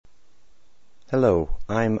Hello,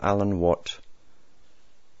 I'm Alan Watt,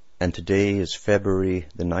 and today is February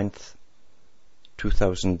the 9th,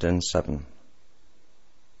 2007.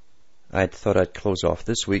 I thought I'd close off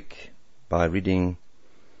this week by reading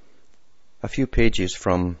a few pages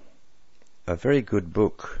from a very good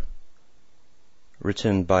book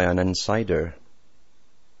written by an insider,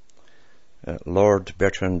 Lord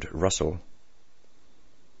Bertrand Russell.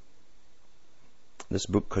 This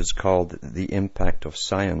book is called The Impact of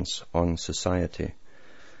Science on Society.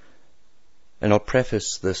 And I'll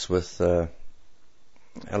preface this with a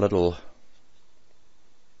little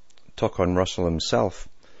talk on Russell himself.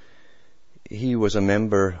 He was a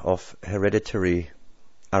member of hereditary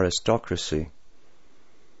aristocracy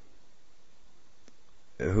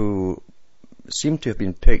who seemed to have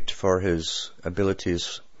been picked for his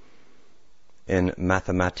abilities in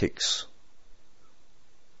mathematics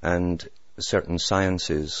and certain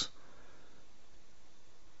sciences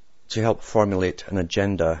to help formulate an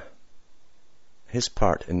agenda, his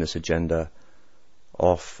part in this agenda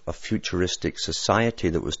of a futuristic society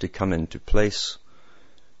that was to come into place,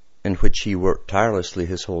 in which he worked tirelessly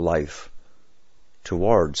his whole life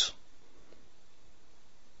towards.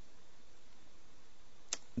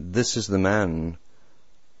 This is the man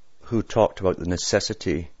who talked about the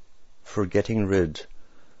necessity for getting rid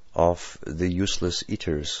of the useless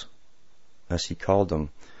eaters, as he called them.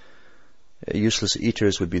 Useless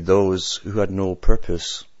eaters would be those who had no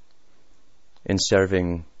purpose in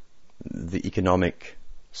serving the economic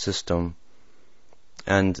system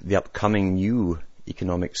and the upcoming new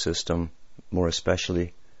economic system, more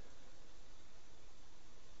especially.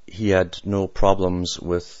 He had no problems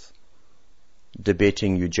with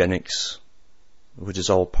debating eugenics, which is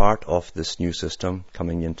all part of this new system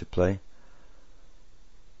coming into play.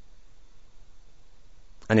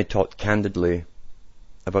 And he talked candidly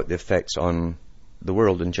about the effects on the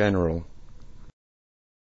world in general.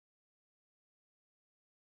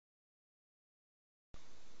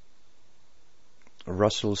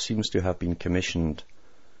 Russell seems to have been commissioned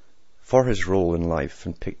for his role in life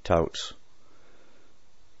and picked out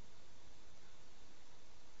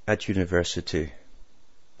at university,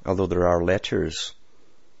 although there are letters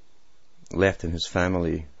left in his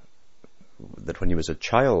family that when he was a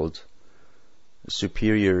child,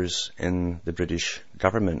 superiors in the British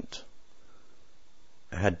government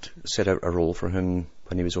had set out a role for him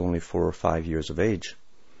when he was only 4 or 5 years of age.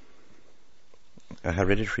 A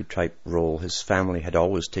hereditary type role. His family had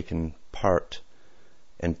always taken part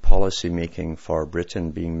in policy making for Britain,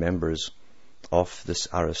 being members of this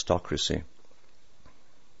aristocracy.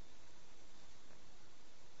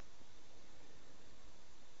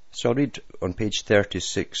 So I'll read on page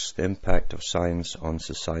 36, The Impact of Science on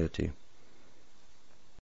Society.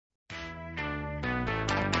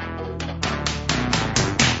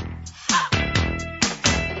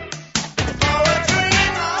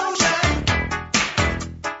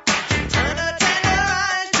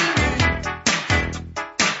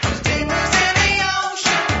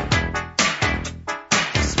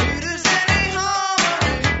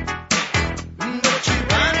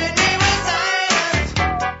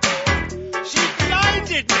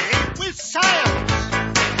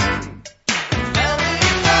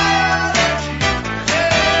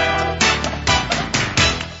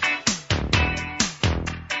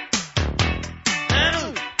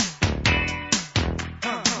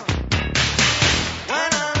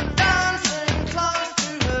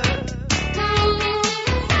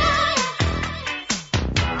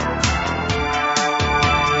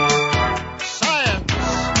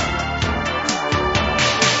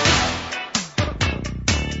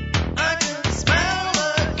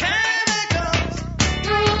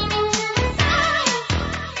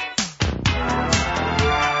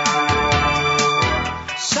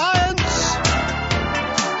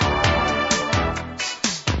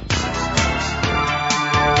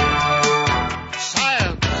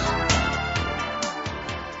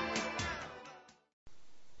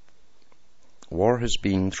 War has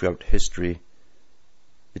been, throughout history,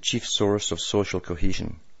 the chief source of social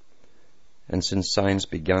cohesion, and since science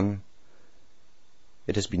began,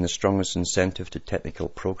 it has been the strongest incentive to technical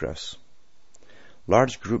progress.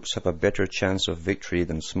 Large groups have a better chance of victory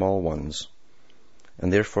than small ones,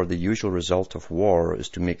 and therefore the usual result of war is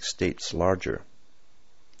to make states larger.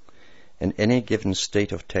 In any given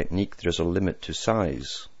state of technique, there is a limit to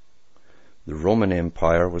size. The Roman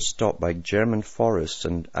Empire was stopped by German forests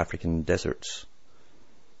and African deserts.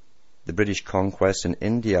 The British conquests in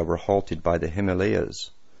India were halted by the Himalayas.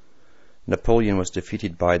 Napoleon was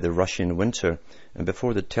defeated by the Russian winter, and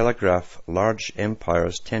before the telegraph, large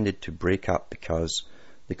empires tended to break up because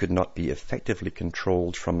they could not be effectively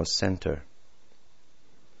controlled from a centre.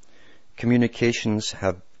 communications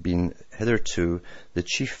have been hitherto the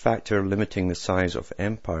chief factor limiting the size of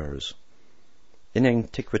empires. In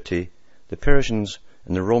antiquity, the Persians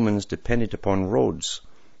and the Romans depended upon roads,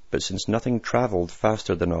 but since nothing travelled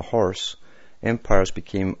faster than a horse, empires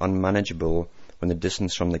became unmanageable when the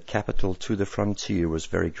distance from the capital to the frontier was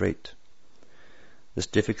very great. This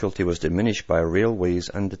difficulty was diminished by railways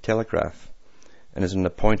and the telegraph, and is on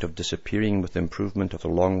the point of disappearing with the improvement of the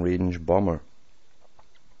long-range bomber.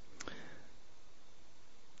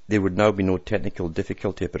 There would now be no technical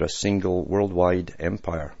difficulty about a single worldwide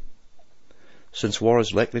empire. Since war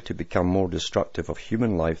is likely to become more destructive of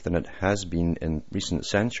human life than it has been in recent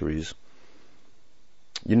centuries,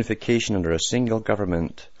 unification under a single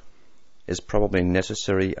government is probably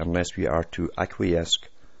necessary unless we are to acquiesce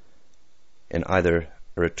in either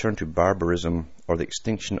a return to barbarism or the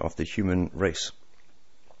extinction of the human race.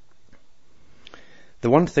 The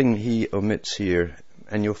one thing he omits here,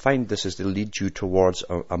 and you'll find this is to lead you towards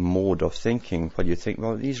a mode of thinking where you think,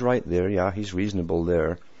 well, he's right there, yeah, he's reasonable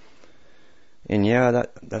there. And yeah,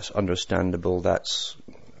 that's understandable, that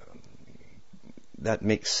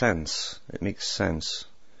makes sense. It makes sense.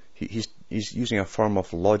 He's using a form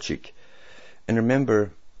of logic. And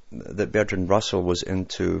remember that Bertrand Russell was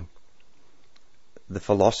into the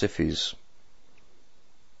philosophies.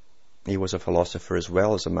 He was a philosopher as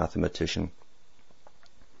well as a mathematician.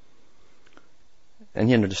 And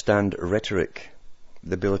he understood rhetoric,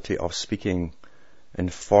 the ability of speaking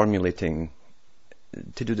and formulating,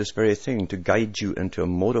 to do this very thing, to guide you into a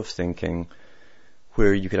mode of thinking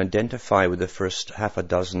where you can identify with the first half a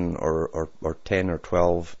dozen or 10 or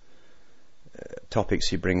 12 topics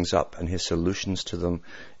he brings up and his solutions to them.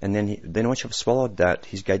 And then once you've swallowed that,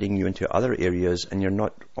 he's guiding you into other areas and you're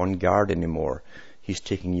not on guard anymore. He's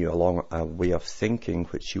taking you along a way of thinking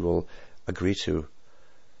which you will agree to.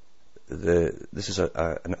 This is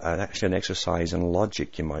actually an exercise in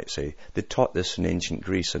logic, you might say. They taught this in ancient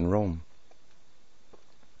Greece and Rome.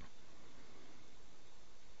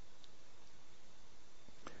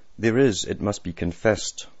 There is, it must be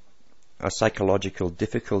confessed, a psychological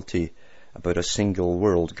difficulty about a single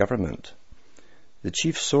world government. The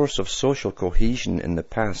chief source of social cohesion in the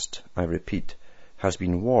past, I repeat, has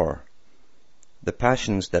been war. The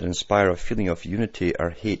passions that inspire a feeling of unity are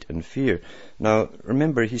hate and fear. Now,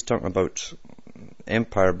 remember, he's talking about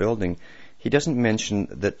empire building. He doesn't mention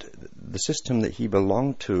that the system that he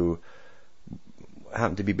belonged to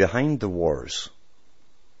happened to be behind the wars.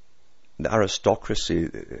 The aristocracy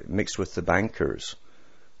mixed with the bankers,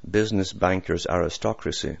 business bankers,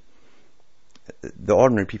 aristocracy. The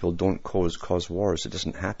ordinary people don't cause wars. It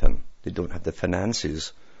doesn't happen. They don't have the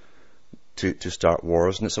finances to start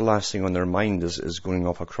wars, and it's the last thing on their mind is going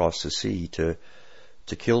off across the sea to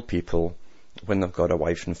kill people when they've got a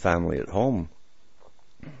wife and family at home.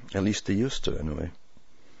 At least they used to, anyway.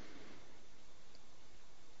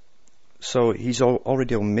 So he's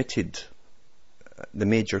already omitted the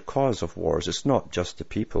major cause of wars. It's not just the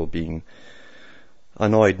people being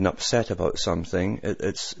annoyed and upset about something.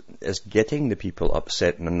 It's getting the people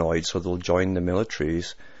upset and annoyed so they'll join the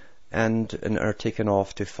militaries and are taken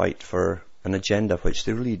off to fight for an agenda which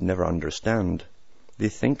they really never understand. They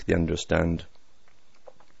think they understand.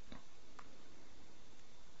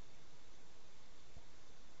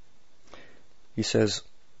 He says,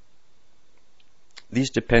 these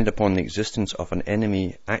depend upon the existence of an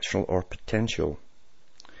enemy, actual or potential.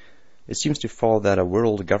 It seems to follow that a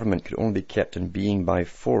world government could only be kept in being by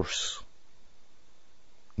force,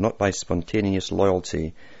 not by spontaneous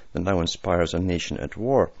loyalty that now inspires a nation at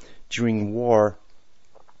war. During war,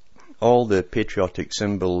 all the patriotic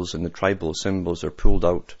symbols and the tribal symbols are pulled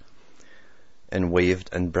out and waved,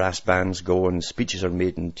 and brass bands go, and speeches are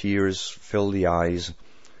made, and tears fill the eyes,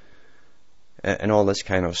 and all this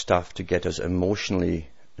kind of stuff to get us emotionally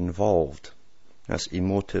involved. That's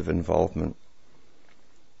emotive involvement.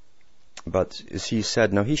 But as he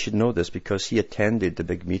said, now he should know this because he attended the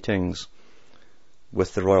big meetings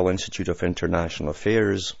with the Royal Institute of International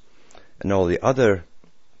Affairs and all the other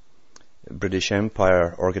British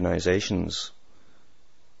Empire organizations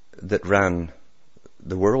that ran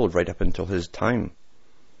the world right up until his time.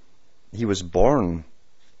 He was born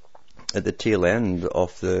at the tail end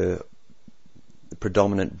of the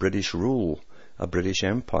predominant British rule, a British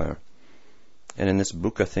Empire. And in this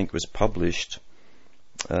book, I think, was published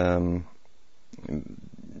in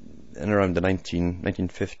around the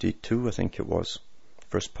 1952, I think it was,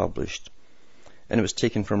 first published. And it was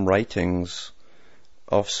taken from writings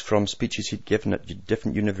from speeches he'd given at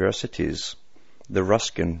different universities. The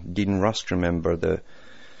Ruskin, Dean Rusk, remember, the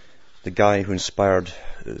guy who inspired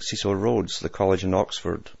Cecil Rhodes, the college in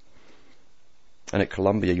Oxford. and at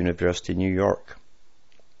Columbia University, New York.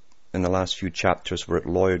 In the last few chapters were at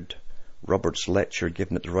Lloyd Roberts' lecture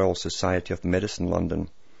given at the Royal Society of Medicine, London,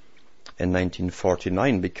 in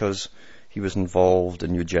 1949, because he was involved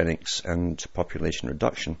in eugenics and population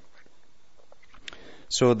reduction.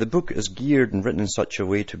 So the book is geared and written in such a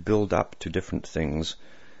way to build up to different things.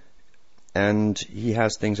 And he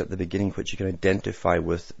has things at the beginning which you can identify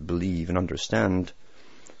with, believe, and understand.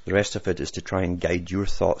 The rest of it is to try and guide your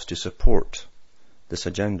thoughts to support this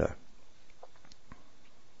agenda.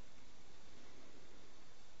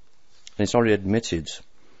 And it's already admitted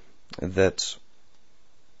that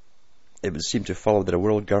it would seem to follow that a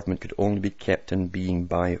world government could only be kept in being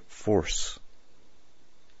by force.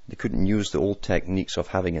 They couldn't use the old techniques of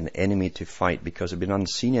having an enemy to fight because it would be an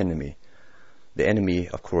unseen enemy. The enemy,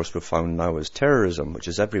 of course, we've found now is terrorism, which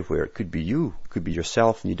is everywhere. It could be you, it could be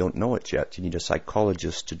yourself, and you don't know it yet. You need a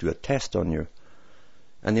psychologist to do a test on you,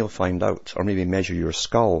 and they'll find out, or maybe measure your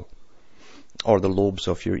skull, or the lobes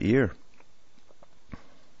of your ear.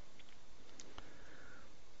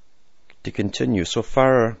 To continue, so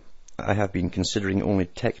far I have been considering only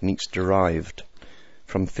techniques derived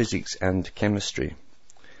from physics and chemistry.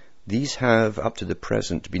 These have, up to the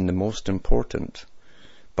present, been the most important,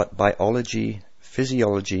 but biology,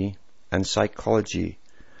 physiology, and psychology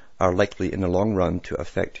are likely in the long run to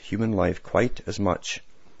affect human life quite as much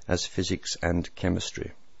as physics and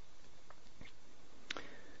chemistry.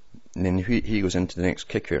 And then he goes into the next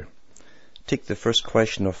kicker. Take the first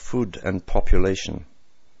question of food and population.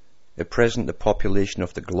 At present, the population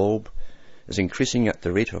of the globe is increasing at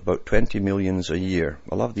the rate of about 20 million a year.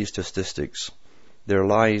 I love these statistics. There are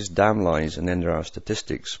lies, damn lies, and then there are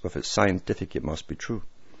statistics. If it's scientific, it must be true.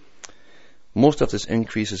 Most of this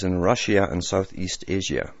increase is in Russia and Southeast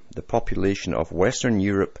Asia. The population of Western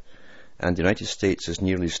Europe and the United States is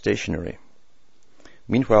nearly stationary.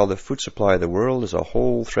 Meanwhile, the food supply of the world as a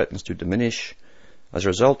whole threatens to diminish as a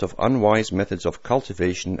result of unwise methods of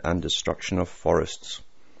cultivation and destruction of forests.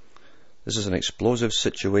 This is an explosive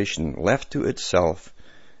situation. Left to itself,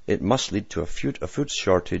 it must lead to a food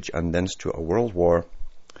shortage and thence to a world war.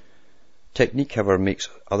 Technique, however, makes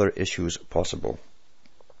other issues possible.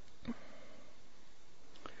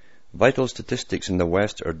 Vital statistics in the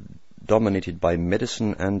West are dominated by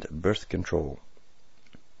medicine and birth control.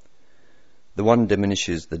 The one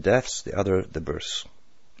diminishes the deaths, the other the births.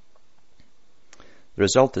 The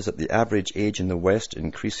result is that the average age in the West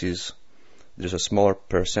increases. There's a smaller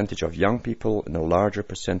percentage of young people and a larger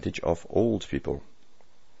percentage of old people.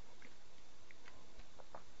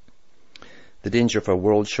 The danger of a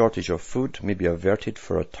world shortage of food may be averted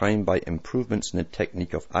for a time by improvements in the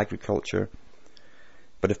technique of agriculture,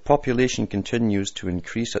 but if population continues to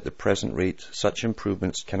increase at the present rate, such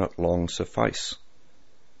improvements cannot long suffice.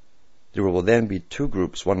 There will then be two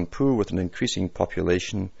groups, one poor with an increasing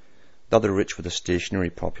population, the other rich with a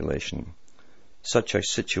stationary population. Such a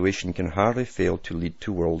situation can hardly fail to lead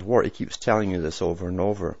to world war. He keeps telling you this over and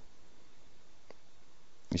over.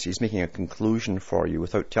 You see, he's making a conclusion for you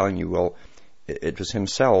without telling you, well, it was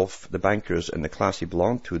himself, the bankers, and the class he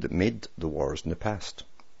belonged to that made the wars in the past.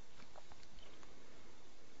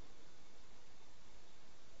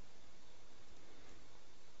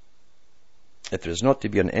 If there is not to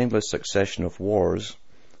be an endless succession of wars,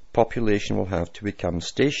 population will have to become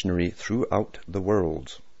stationary throughout the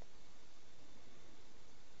world.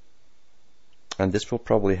 And this will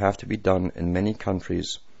probably have to be done in many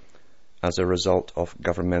countries as a result of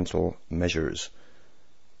governmental measures.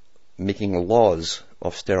 Making laws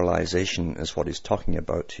of sterilization is what he's talking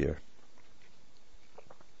about here.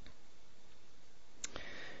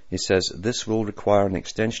 He says, this will require an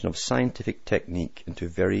extension of scientific technique into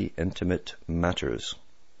very intimate matters.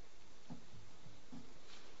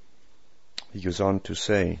 He goes on to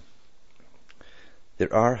say,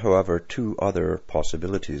 there are, however, two other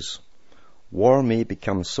possibilities. War may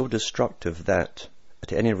become so destructive that,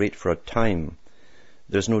 at any rate for a time,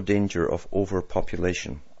 there is no danger of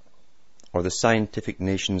overpopulation, or the scientific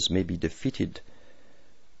nations may be defeated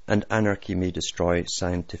and anarchy may destroy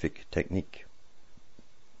scientific technique.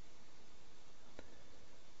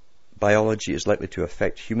 Biology is likely to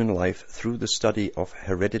affect human life through the study of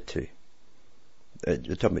heredity.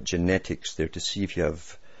 You're talking about genetics there, to see if you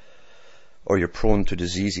have, or you're prone to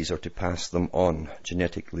diseases or to pass them on,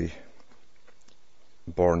 genetically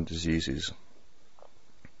born diseases.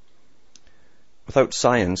 Without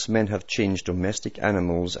science, men have changed domestic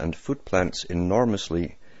animals and food plants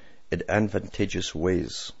enormously in advantageous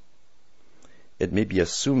ways. It may be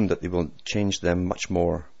assumed that they will change them much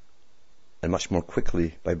more and much more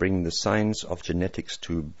quickly by bringing the science of genetics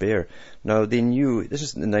to bear. Now they knew, this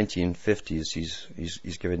is in the 1950s,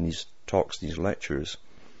 he's given these talks, these lectures,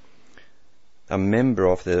 a member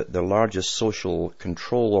of the largest social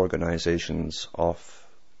control organizations of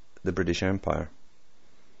the British Empire.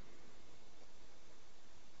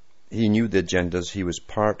 He knew the agendas, he was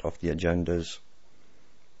part of the agendas.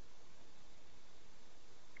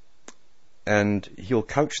 And he'll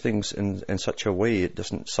couch things in such a way it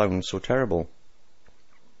doesn't sound so terrible.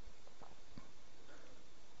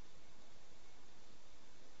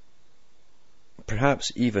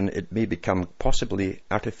 Perhaps even it may become possibly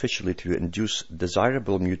artificially to induce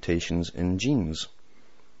desirable mutations in genes.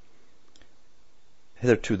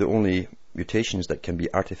 Hitherto the only mutations that can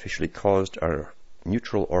be artificially caused are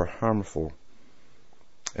neutral or harmful.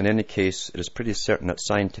 In any case, it is pretty certain that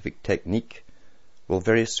scientific technique will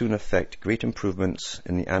very soon affect great improvements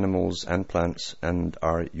in the animals and plants and that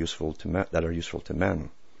are useful to man.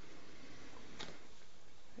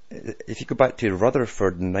 If you go back to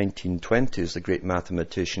Rutherford in the 1920s, the great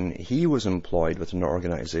mathematician, he was employed with an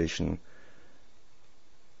organization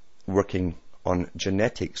working on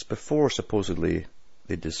genetics before supposedly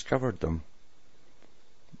they discovered them.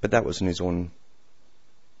 But that was in his own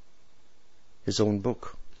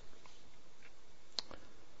book.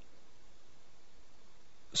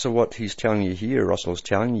 So what he's telling you here, Russell's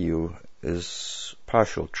telling you, is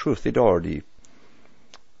partial truth. They'd already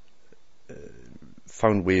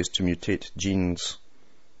found ways to mutate genes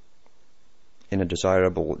in a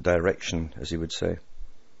desirable direction, as he would say.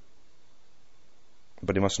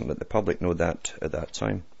 But he mustn't let the public know that at that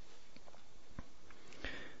time.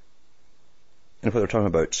 And what they're talking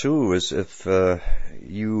about too is if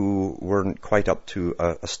you weren't quite up to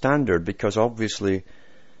a standard, because obviously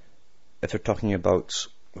if they're talking about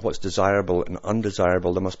what's desirable and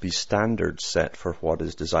undesirable, there must be standards set for what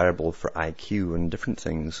is desirable for IQ and different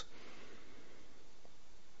things.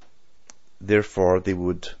 Therefore, they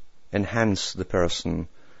would enhance the person,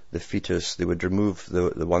 the fetus. They would remove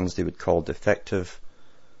the ones they would call defective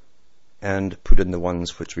and put in the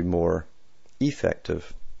ones which would be more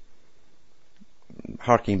effective.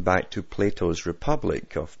 Harking back to Plato's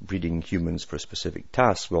Republic of breeding humans for specific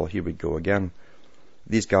tasks, well, here we go again.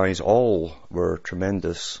 These guys all were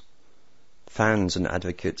tremendous fans and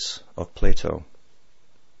advocates of Plato,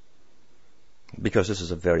 because this is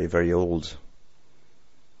a very, very old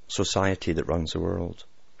society that runs the world.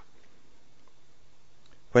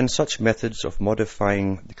 When such methods of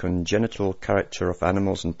modifying the congenital character of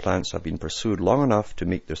animals and plants have been pursued long enough to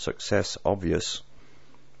make their success obvious,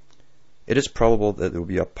 it is probable that there will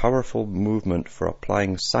be a powerful movement for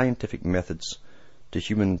applying scientific methods to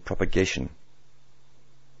human propagation.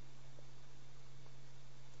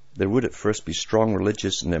 There would at first be strong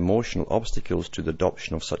religious and emotional obstacles to the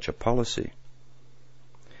adoption of such a policy.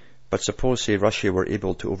 But suppose, say, Russia were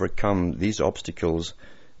able to overcome these obstacles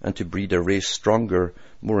and to breed a race stronger,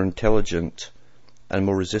 more intelligent, and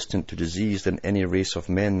more resistant to disease than any race of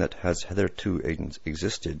men that has hitherto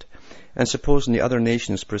existed. And supposing the other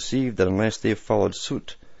nations perceived that unless they followed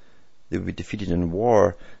suit, they would be defeated in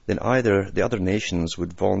war, then either the other nations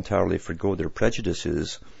would voluntarily forgo their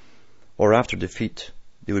prejudices, or after defeat,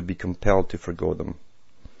 they would be compelled to forgo them.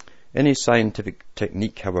 Any scientific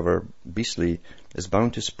technique, however beastly, is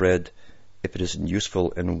bound to spread if it isn't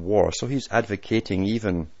useful in war. So he's advocating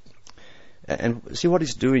even, and see what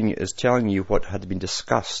he's doing is telling you what had been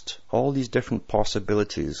discussed. All these different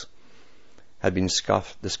possibilities had been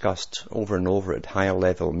discussed over and over at higher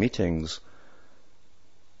level meetings.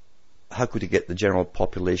 How could he get the general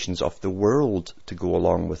populations of the world to go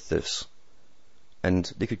along with this? And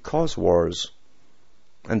they could cause wars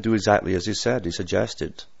and do exactly as he said, he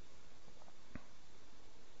suggested.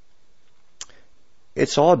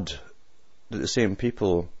 It's odd that the same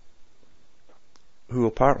people who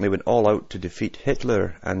apparently went all out to defeat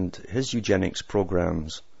Hitler and his eugenics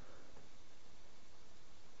programs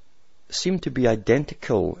seem to be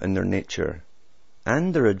identical in their nature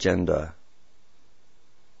and their agenda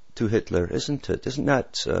to Hitler, isn't it? Isn't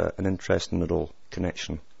that an interesting little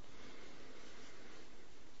connection?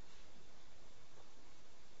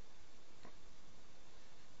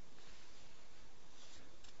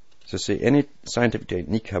 So say, any scientific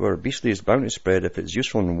technique, however beastly, is bound to spread if it's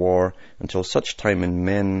useful in war until such time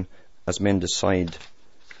as men decide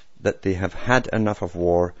that they have had enough of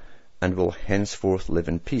war and will henceforth live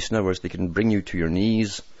in peace. In other words, they can bring you to your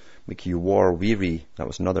knees, make you war weary. That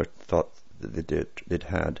was another thought that they'd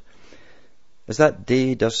had. As that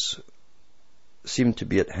day does seem to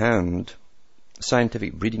be at hand,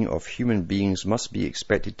 scientific breeding of human beings must be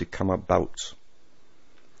expected to come about.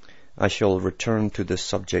 I shall return to this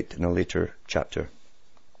subject in a later chapter.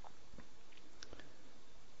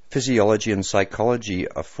 Physiology and psychology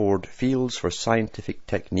afford fields for scientific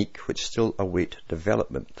technique which still await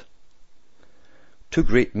development. Two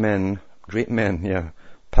great men,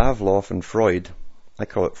 Pavlov and Freud, I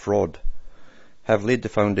call it fraud, have laid the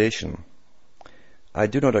foundation. I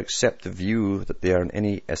do not accept the view that they are in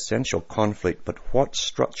any essential conflict, but what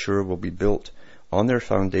structure will be built on their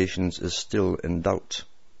foundations is still in doubt.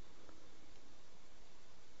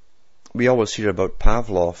 We always hear about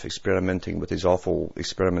Pavlov experimenting with his awful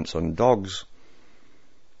experiments on dogs,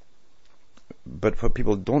 but what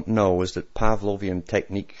people don't know is that Pavlovian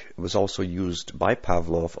technique was also used by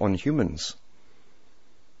Pavlov on humans.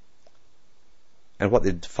 And what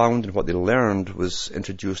they'd found and what they learned was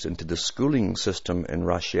introduced into the schooling system in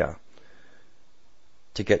Russia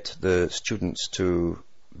to get the students to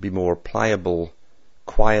be more pliable,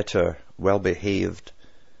 quieter, well-behaved,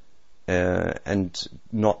 and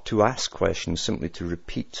not to ask questions, simply to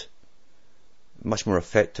repeat much more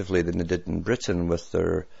effectively than they did in Britain with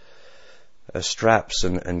their straps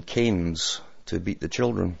and canes to beat the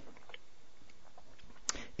children.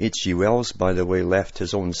 H.G. Wells, by the way, left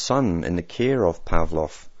his own son in the care of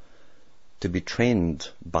Pavlov to be trained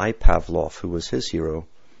by Pavlov, who was his hero.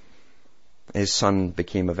 His son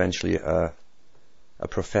became eventually a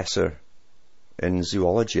professor in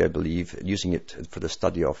zoology, I believe, using it for the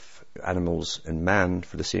study of animals and man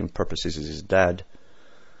for the same purposes as his dad,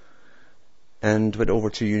 and went over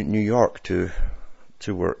to New York to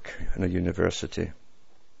work in a university.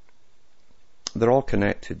 They're all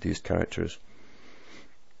connected, these characters.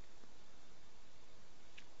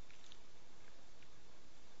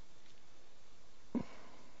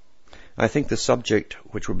 I think the subject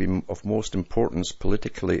which will be of most importance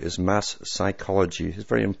politically is mass psychology. It's a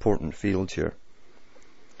very important field here.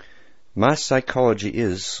 Mass psychology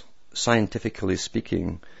is, scientifically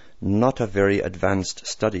speaking, not a very advanced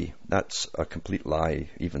study. That's a complete lie,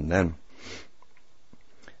 even then.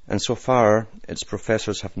 And so far, its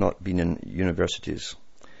professors have not been in universities.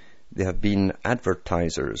 They have been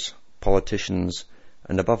advertisers, politicians,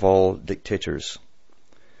 and above all, dictators.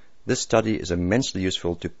 This study is immensely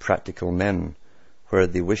useful to practical men, where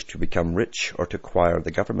they wish to become rich or to acquire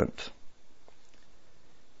the government.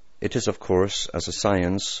 It is, of course, as a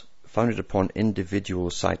science, founded upon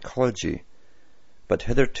individual psychology, but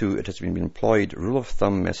hitherto it has been employed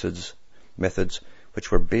rule-of-thumb methods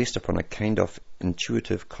which were based upon a kind of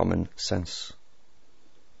intuitive common sense.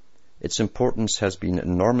 Its importance has been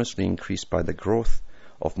enormously increased by the growth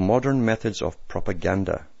of modern methods of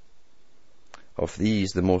propaganda. Of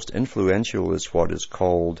these, the most influential is what is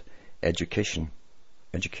called education.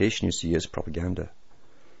 Education, you see, is propaganda.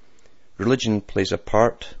 Religion plays a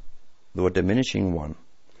part, though a diminishing one.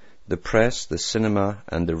 The press, the cinema,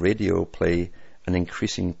 and the radio play an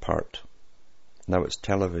increasing part. Now it's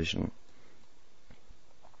television.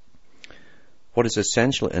 What is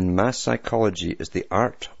essential in mass psychology is the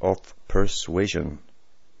art of persuasion.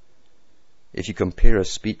 If you compare a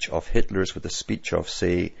speech of Hitler's with a speech of,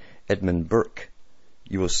 say, Edmund Burke,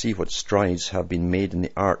 you will see what strides have been made in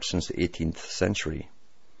the art since the 18th century.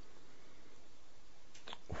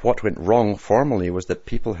 What went wrong formerly was that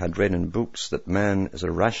people had read in books that man is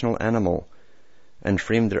a rational animal and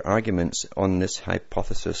framed their arguments on this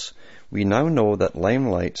hypothesis. We now know that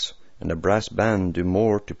limelights and a brass band do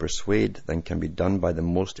more to persuade than can be done by the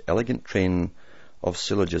most elegant train of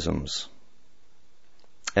syllogisms.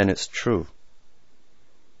 And it's true.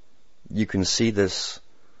 You can see this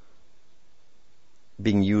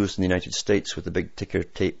being used in the United States with the big ticker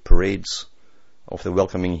tape parades of the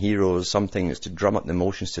welcoming heroes. Something is to drum up the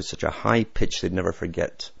emotions to such a high pitch they'd never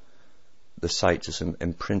forget. The sight is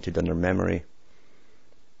imprinted on their memory.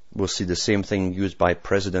 We'll see the same thing used by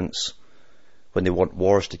presidents when they want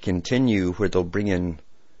wars to continue, where they'll bring in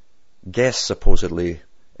guests supposedly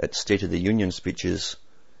at State of the Union speeches,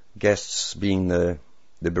 guests being the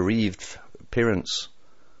bereaved parents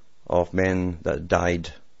of men that died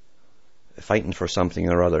fighting for something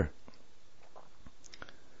or other.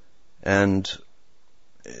 And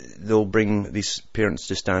they'll bring these parents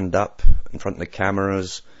to stand up in front of the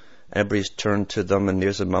cameras. Everybody's turned to them, and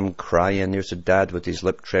there's a mum crying, there's a dad with his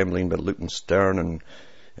lip trembling but looking stern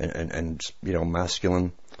and you know,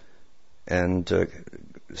 masculine, and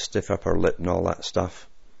stiff upper lip and all that stuff.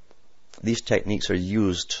 These techniques are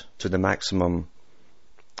used to the maximum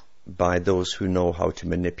by those who know how to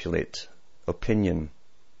manipulate opinion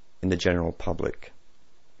in the general public.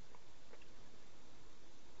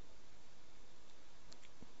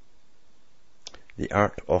 The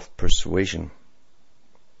art of persuasion.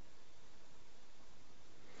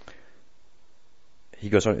 he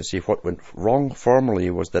goes on to say what went wrong formerly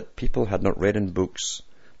was that people had not read in books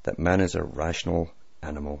that man is a rational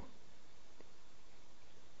animal,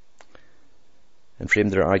 and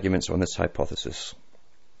framed their arguments on this hypothesis.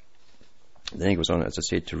 Then he goes on, as I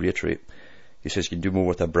say, to reiterate. He says you can do more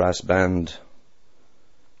with a brass band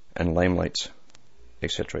and limelight,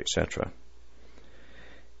 etc., etc.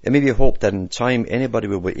 It may be hoped that in time anybody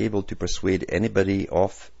will be able to persuade anybody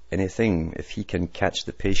of anything if he can catch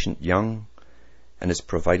the patient young and is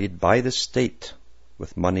provided by the state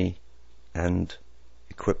with money and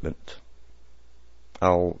equipment.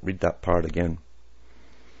 I'll read that part again.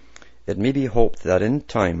 It may be hoped that in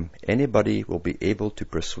time anybody will be able to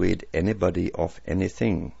persuade anybody of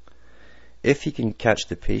anything if he can catch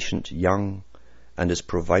the patient young and is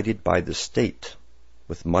provided by the state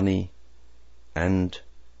with money and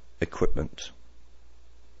equipment.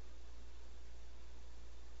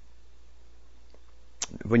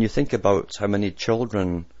 When you think about how many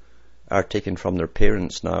children are taken from their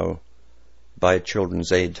parents now by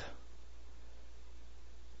Children's Aid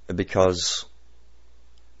because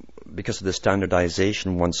of the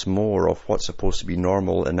standardization once more of what's supposed to be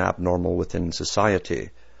normal and abnormal within society.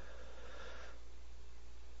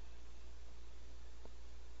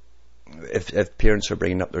 If parents are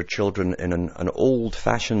bringing up their children in an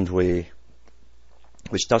old-fashioned way,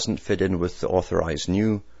 which doesn't fit in with the authorized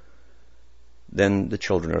new, then the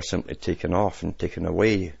children are simply taken off and taken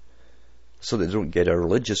away, so they don't get a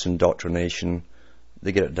religious indoctrination.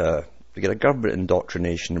 They get a government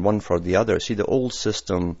indoctrination, one for the other. See, the old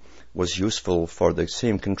system was useful for the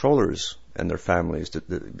same controllers and their families,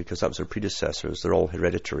 because that was their predecessors. They're all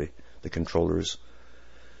hereditary, the controllers.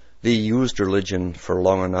 They used religion for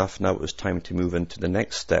long enough. Now it was time to move into the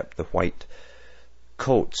next step. The white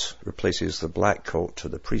coat replaces the black coat, or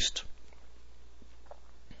the priest.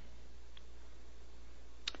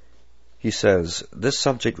 He says, this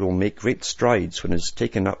subject will make great strides when it is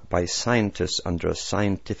taken up by scientists under a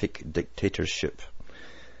scientific dictatorship.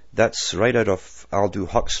 That's right out of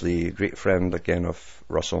Aldous Huxley, a great friend again of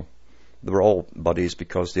Russell. They were all buddies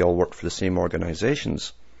because they all worked for the same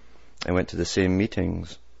organizations and went to the same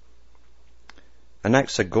meetings.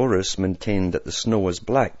 Anaxagoras maintained that the snow was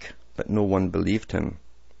black, but no one believed him.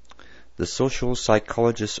 The social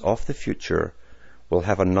psychologists of the future will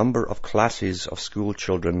have a number of classes of school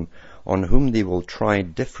children on whom they will try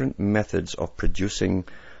different methods of producing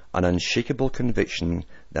an unshakable conviction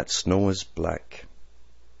that snow is black.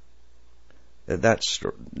 That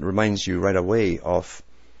reminds you right away of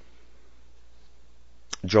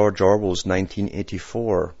George Orwell's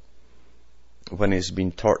 1984, when he's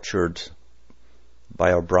been tortured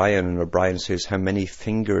by O'Brien, and O'Brien says, how many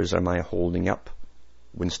fingers am I holding up,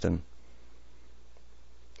 Winston?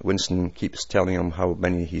 Winston keeps telling him how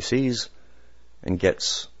many he sees and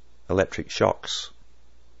gets electric shocks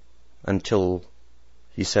until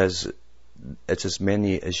he says, it's as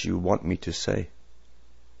many as you want me to say.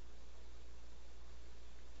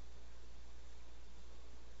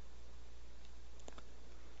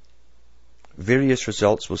 Various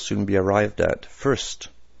results will soon be arrived at. First,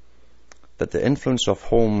 that the influence of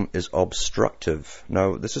home is obstructive.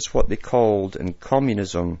 Now, this is what they called in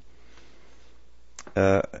communism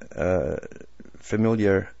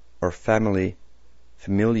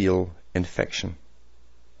familial infection.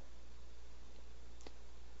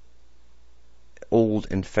 Old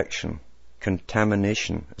infection.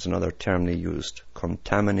 Contamination is another term they used.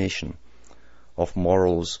 Contamination of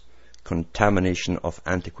morals, contamination of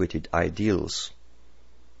antiquated ideals.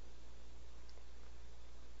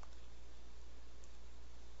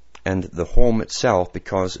 And the home itself,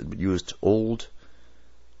 because it used old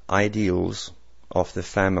ideals of the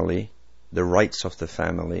family, the rights of the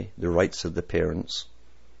family, the rights of the parents,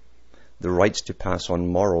 the rights to pass on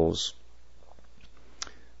morals,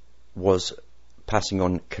 was passing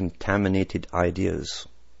on contaminated ideas.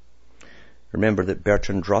 Remember that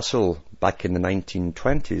Bertrand Russell, back in the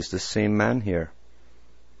 1920s, the same man here,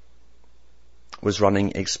 was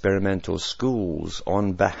running experimental schools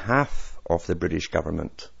on behalf of the British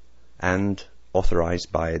government and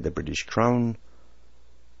authorized by the British Crown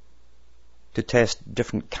to test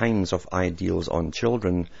different kinds of ideals on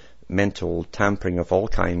children, mental tampering of all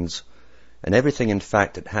kinds, and everything in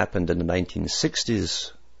fact that happened in the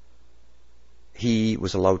 1960s, he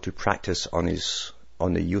was allowed to practice on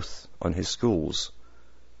the youth, on his schools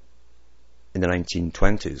in the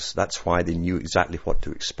 1920s. That's why they knew exactly what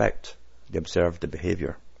to expect. They observed the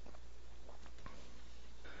behavior.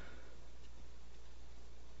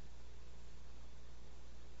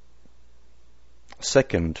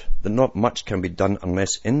 Second, that not much can be done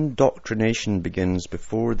unless indoctrination begins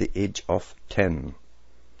before the age of 10.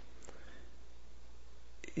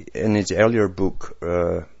 in his earlier book,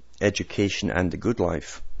 Education and the Good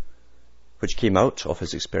Life, which came out of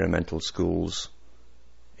his experimental schools,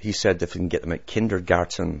 he said if we can get them at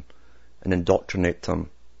kindergarten and indoctrinate them,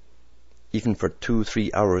 even for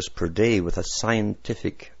 2-3 hours per day with a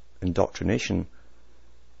scientific indoctrination,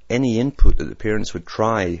 any input that the parents would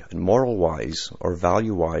try, moral-wise or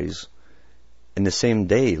value-wise, in the same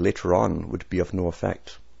day later on would be of no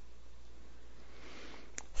effect.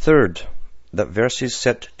 Third, that verses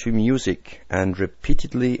set to music and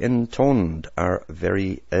repeatedly intoned are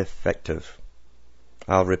very effective.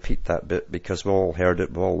 I'll repeat that bit because we've all heard it,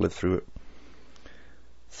 we've all lived through it.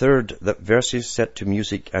 Third, that verses set to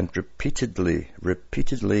music and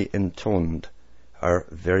repeatedly intoned are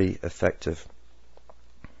very effective.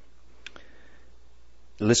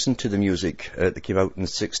 Listen to the music that came out in the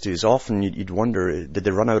 60s. Often you'd wonder, did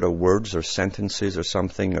they run out of words or sentences or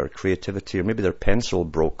something, or creativity, or maybe their pencil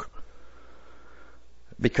broke?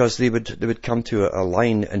 Because they would come to a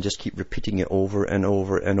line and just keep repeating it over and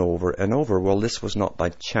over and over and over. Well, this was not by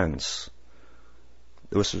chance.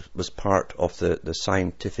 This was part of the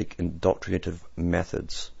scientific indoctrinative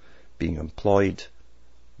methods being employed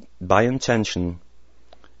by intention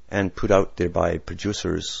and put out there by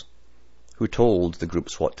producers who told the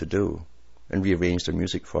groups what to do and rearranged their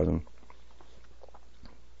music for them.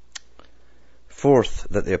 Fourth,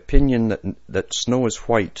 that the opinion that Snow is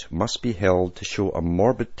white must be held to show a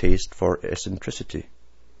morbid taste for eccentricity.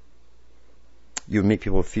 You make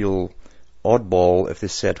people feel oddball if they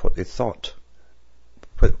said what they thought.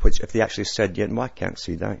 Which, if they actually said, yeah, well, I can't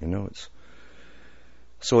see that, it's...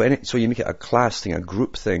 So you make it a class thing, a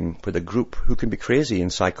group thing, with a group who can be crazy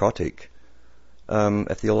and psychotic.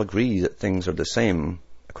 If they all agree that things are the same,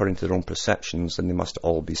 according to their own perceptions, then they must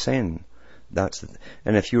all be sane.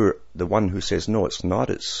 And if you're the one who says, no, it's not,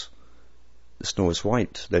 the snow is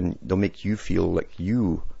white, then they'll make you feel like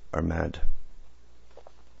you are mad.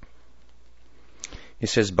 He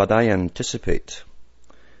says, but I anticipate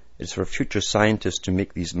it's for future scientists to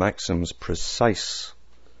make these maxims precise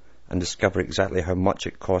and discover exactly how much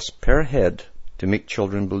it costs per head to make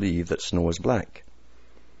children believe that snow is black,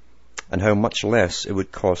 and how much less it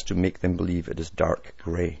would cost to make them believe it is dark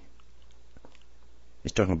grey.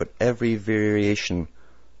 He's talking about every variation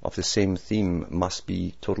of the same theme must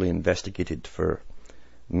be totally investigated for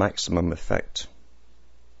maximum effect.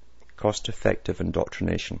 Cost-effective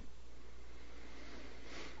indoctrination.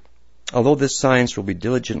 Although this science will be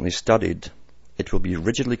diligently studied, it will be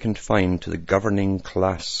rigidly confined to the governing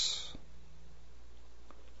class.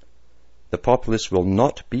 The populace will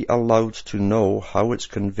not be allowed to know how its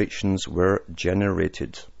convictions were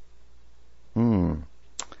generated.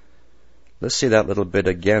 Let's say that little bit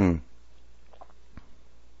again.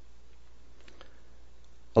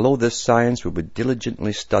 Although this science will be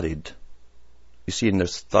diligently studied, you see, and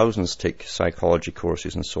there's thousands take psychology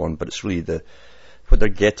courses and so on, but it's really what they're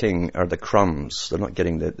getting are the crumbs. They're not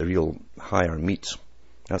getting the real higher meat.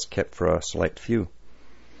 That's kept for a select few.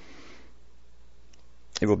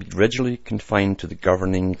 It will be rigidly confined to the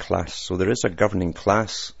governing class. So there is a governing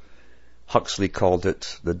class. Huxley called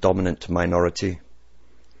it the dominant minority.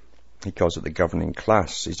 He calls it the governing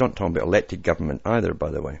class. He's not talking about elected government either,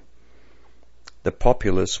 by the way. The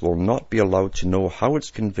populace will not be allowed to know how its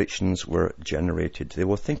convictions were generated. They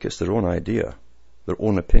will think it's their own idea, their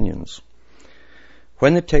own opinions.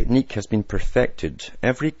 When the technique has been perfected,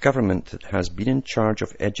 every government that has been in charge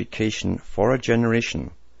of education for a generation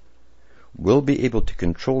will be able to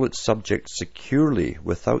control its subjects securely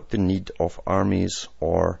without the need of armies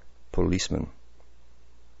or policemen.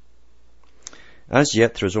 As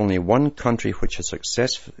yet, there is only one country which has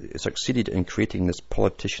succeeded in creating this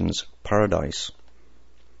politician's paradise.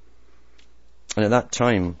 And at that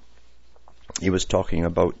time, he was talking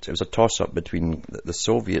about, it was a toss-up between the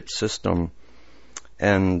Soviet system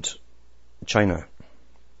and China.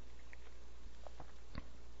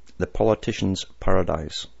 The politician's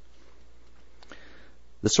paradise.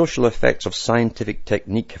 The social effects of scientific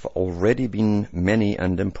technique have already been many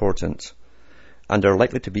and important, and are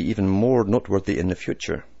likely to be even more noteworthy in the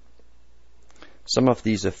future. Some of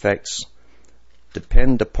these effects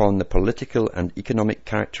depend upon the political and economic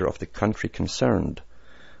character of the country concerned.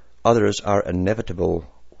 Others are inevitable,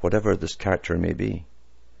 whatever this character may be.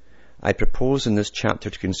 I propose in this chapter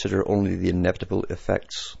to consider only the inevitable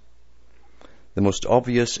effects. The most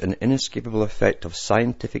obvious and inescapable effect of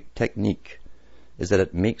scientific technique is that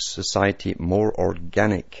it makes society more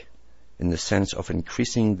organic in the sense of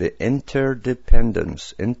increasing the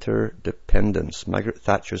interdependence, Margaret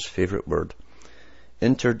Thatcher's favorite word,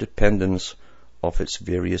 interdependence of its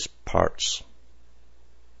various parts.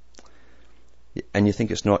 And you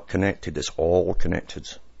think it's not connected, it's all connected.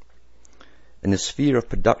 In the sphere of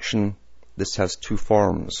production, this has two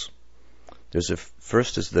forms.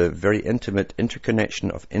 First is the very intimate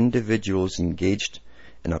interconnection of individuals engaged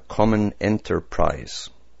in a common enterprise,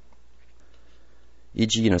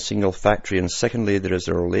 e.g. in a single factory, and secondly, there is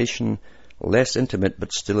a relation, less intimate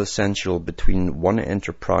but still essential, between one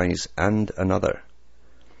enterprise and another.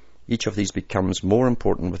 Each of these becomes more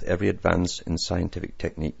important with every advance in scientific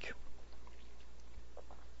technique.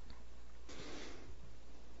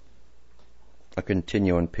 I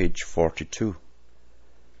continue on page 42.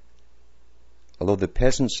 Although the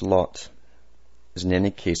peasant's lot is in any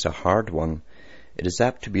case a hard one, it is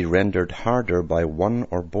apt to be rendered harder by one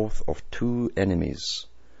or both of two enemies,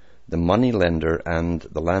 the money lender and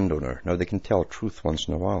the landowner. Now they can tell truth once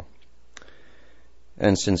in a while.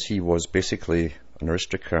 And since he was basically an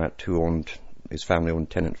aristocrat who his family owned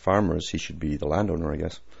tenant farmers, he should be the landowner, I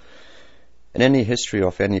guess. In any history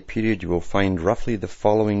of any period, you will find roughly the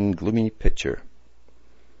following gloomy picture.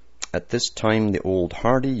 At this time, the old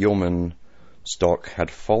hardy yeoman stock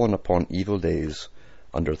had fallen upon evil days.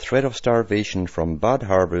 Under threat of starvation from bad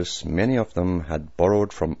harvests, many of them had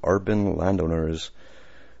borrowed from urban landowners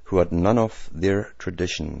who had none of their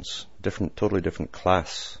traditions, totally different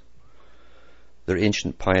class, their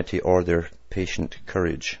ancient piety or their patient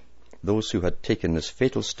courage. Those who had taken this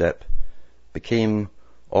fatal step became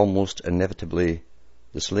almost inevitably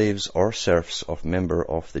the slaves or serfs of member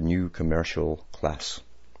of the new commercial class.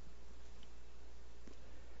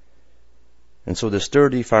 And so the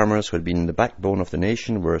sturdy farmers who had been the backbone of the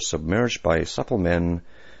nation were submerged by supple men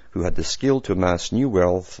who had the skill to amass new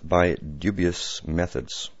wealth by dubious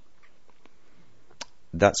methods.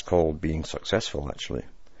 That's called being successful, actually.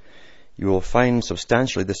 You will find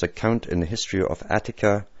substantially this account in the history of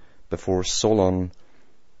Attica before Solon,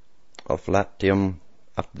 of Latium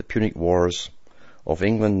after the Punic Wars, of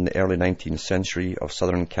England in the early 19th century, of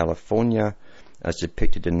southern California as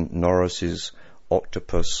depicted in Norris's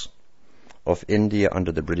Octopus, of India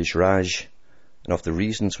under the British Raj, and of the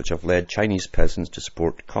reasons which have led Chinese peasants to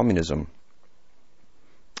support communism.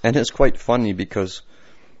 And it's quite funny because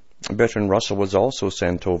Bertrand Russell was also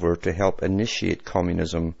sent over to help initiate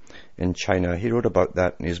communism in China. He wrote about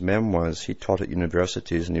that in his memoirs. He taught at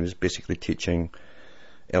universities and he was basically teaching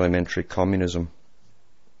elementary communism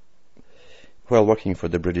while working for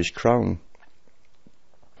the British Crown.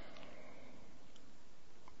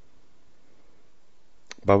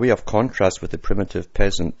 By way of contrast with the primitive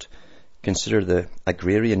peasant, consider the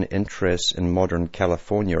agrarian interests in modern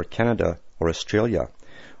California or Canada or Australia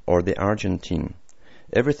or the Argentine.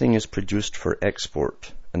 Everything is produced for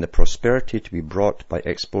export, and the prosperity to be brought by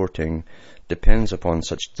exporting depends upon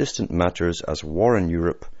such distant matters as war in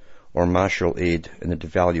Europe or martial aid in the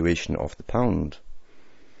devaluation of the pound.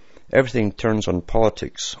 Everything turns on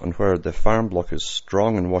politics, on where the farm bloc is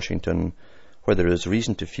strong in Washington, where there is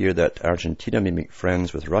reason to fear that Argentina may make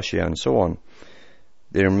friends with Russia and so on.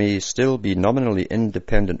 There may still be nominally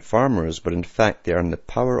independent farmers, but in fact they are in the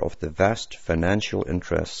power of the vast financial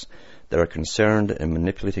interests that are concerned in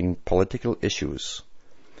manipulating political issues.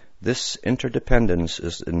 This interdependence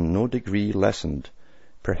is in no degree lessened.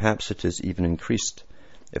 Perhaps it is even increased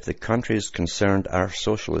if the countries concerned are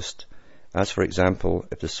socialist, as for example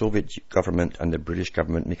if the Soviet government and the British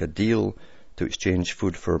government make a deal to exchange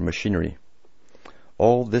food for machinery.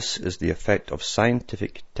 All this is the effect of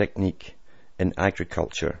scientific technique in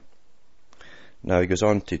agriculture. Now he goes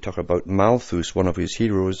on to talk about Malthus, one of his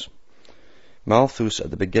heroes. Malthus, at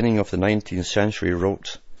the beginning of the 19th century,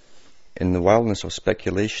 wrote, "In the wildness of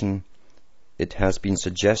speculation, it has been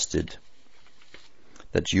suggested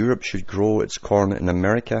that Europe should grow its corn in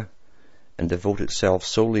America and devote itself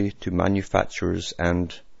solely to manufactures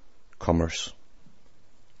and commerce."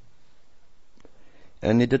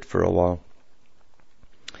 And they did for a while.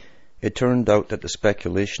 It turned out that the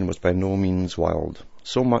speculation was by no means wild.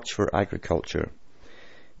 So much for agriculture.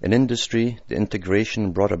 In industry, the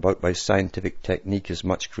integration brought about by scientific technique is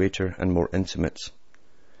much greater and more intimate.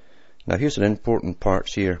 Now here's an important part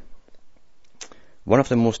here. One of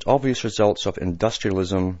the most obvious results of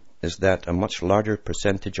industrialism is that a much larger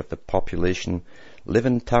percentage of the population live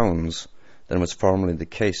in towns than was formerly the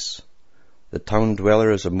case. The town dweller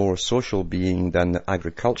is a more social being than the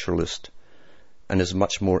agriculturalist, and is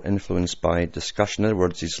much more influenced by discussion. In other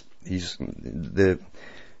words, he's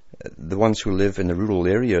the ones who live in the rural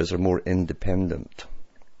areas are more independent.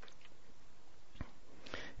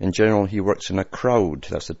 In general, he works in a crowd,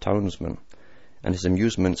 that's the townsman, and his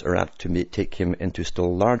amusements are apt to take him into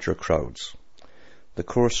still larger crowds. The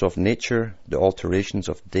course of nature, the alterations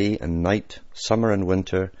of day and night, summer and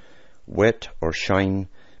winter, wet or shine,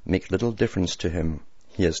 make little difference to him.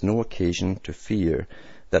 He has no occasion to fear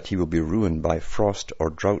that he will be ruined by frost or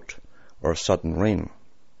drought or sudden rain.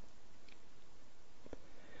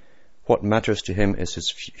 What matters to him is his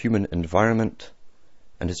human environment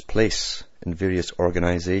and his place in various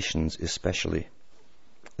organizations, especially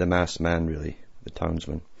the mass man, really, the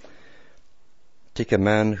townsman. Take a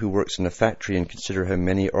man who works in a factory and consider how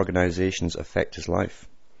many organizations affect his life.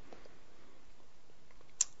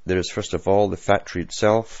 There is first of all the factory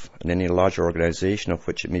itself and any larger organization of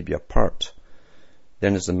which it may be a part.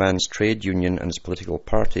 Then is the man's trade union and his political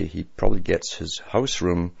party. He probably gets his house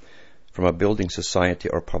room from a building society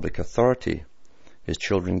or public authority. His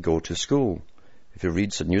children go to school. If he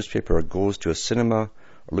reads a newspaper or goes to a cinema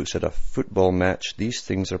or looks at a football match, these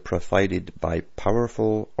things are provided by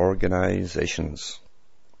powerful organizations.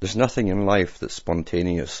 There's nothing in life that's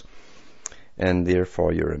spontaneous and there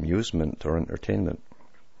for your amusement or entertainment.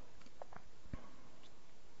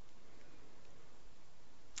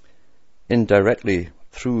 Indirectly,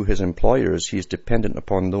 through his employers, he is dependent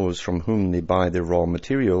upon those from whom they buy their raw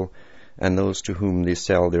material and those to whom they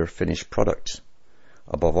sell their finished product.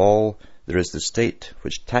 Above all, there is the state,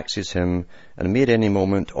 which taxes him and may at any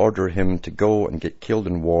moment order him to go and get killed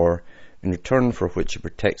in war, in return for which it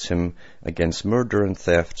protects him against murder and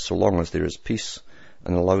theft so long as there is peace,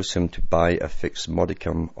 and allows him to buy a fixed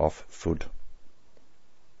modicum of food.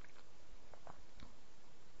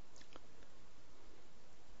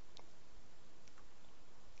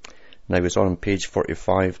 Now he goes on page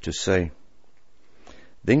 45 to say,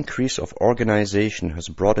 the increase of organization has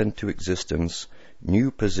brought into existence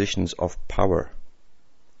new positions of power.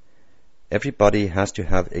 Everybody has to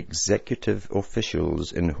have executive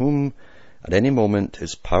officials in whom at any moment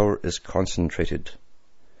his power is concentrated.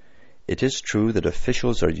 It is true that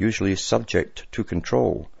officials are usually subject to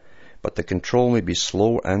control, but the control may be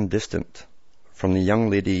slow and distant, from the young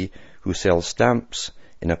lady who sells stamps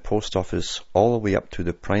in a post office all the way up to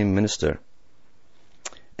the Prime Minister.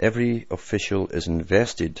 Every official is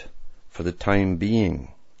invested, for the time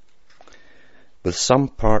being, with some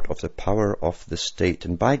part of the power of the state.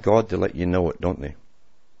 And by God, they let you know it, don't they?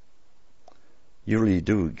 You really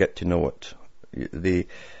do get to know it. They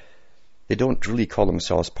don't really call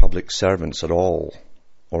themselves public servants at all,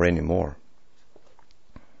 or anymore.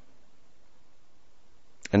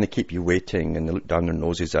 And they keep you waiting, and they look down their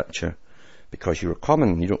noses at you, because you're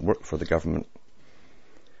common, you don't work for the government.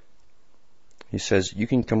 He says, you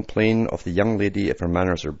can complain of the young lady if her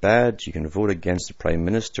manners are bad. You can vote against the Prime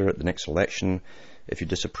Minister at the next election if you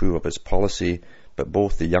disapprove of his policy. But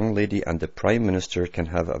both the young lady and the Prime Minister can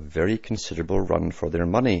have a very considerable run for their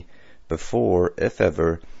money before, if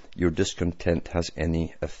ever, your discontent has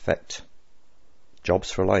any effect. Jobs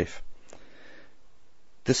for life.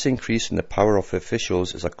 This increase in the power of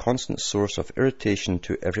officials is a constant source of irritation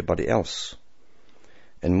to everybody else.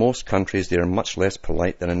 In most countries, they are much less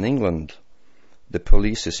polite than in England. The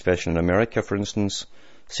police, especially in America, for instance,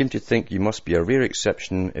 seem to think you must be a rare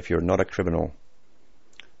exception if you're not a criminal.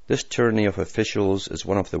 This tyranny of officials is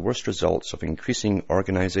one of the worst results of increasing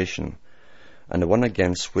organization, and the one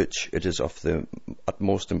against which it is of the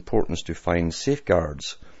utmost importance to find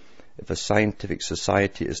safeguards if a scientific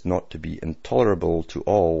society is not to be intolerable to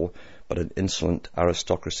all but an insolent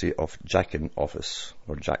aristocracy of Jackson office.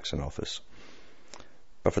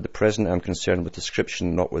 But for the present, I'm concerned with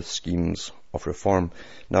description, not with schemes of reform.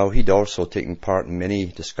 Now, he'd also taken part in many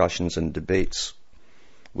discussions and debates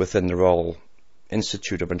within the Royal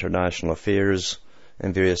Institute of International Affairs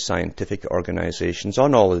and various scientific organizations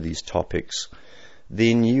on all of these topics.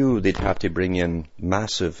 They knew they'd have to bring in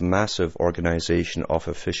massive organization of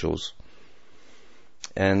officials.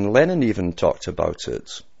 And Lenin even talked about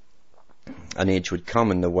it. An age would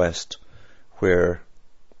come in the West where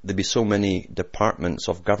there'd be so many departments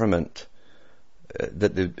of government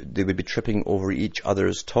that they would be tripping over each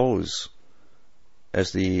other's toes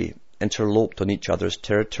as they interloped on each other's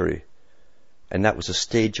territory. And that was a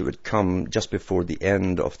stage that would come just before the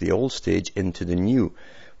end of the old stage into the new.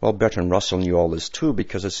 Well, Bertrand Russell knew all this too,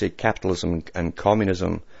 because I say capitalism and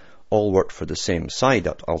communism all worked for the same side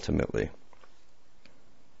ultimately.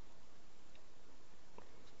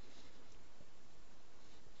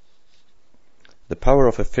 The power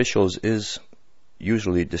of officials is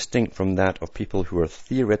usually distinct from that of people who are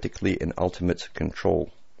theoretically in ultimate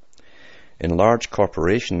control. In large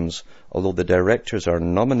corporations, although the directors are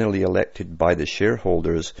nominally elected by the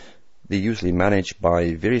shareholders, they usually manage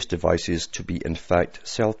by various devices to be in fact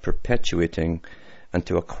self-perpetuating and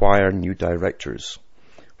to acquire new directors,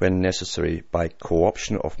 when necessary, by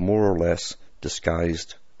co-option of more or less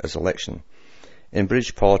disguised as election. In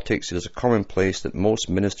British politics, it is a commonplace that most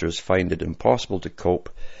ministers find it impossible to cope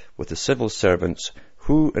with the civil servants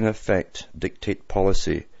who in effect dictate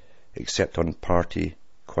policy except on party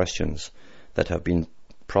questions that have been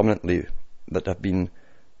prominently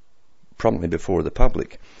before the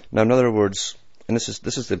public. Now, in other words, and this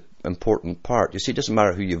is the important part, you see, it doesn't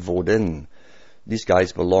matter who you vote in. These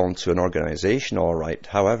guys belong to an organization, all right.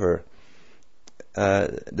 However,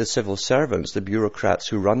 the civil servants, the bureaucrats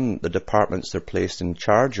who run the departments they're placed in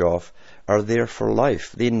charge of, are there for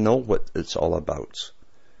life. They know what it's all about.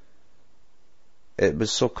 It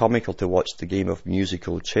was so comical to watch the game of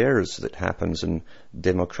musical chairs that happens in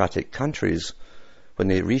democratic countries when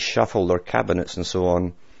they reshuffle their cabinets and so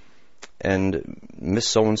on. And Miss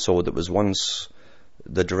So-and-so, that was once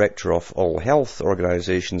the director of all health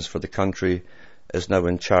organizations for the country, is now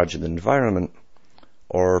in charge of the environment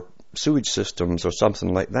or sewage systems or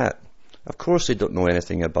something like that. Of course they don't know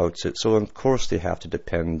anything about it, so of course they have to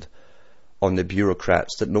depend on the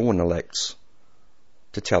bureaucrats that no one elects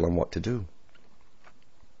to tell them what to do.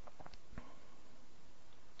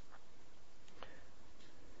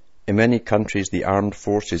 In many countries, the armed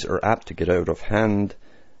forces are apt to get out of hand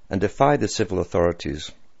and defy the civil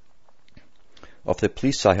authorities. Of the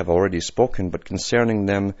police I have already spoken, but concerning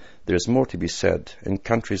them there is more to be said. In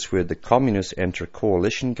countries where the communists enter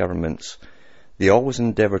coalition governments, they always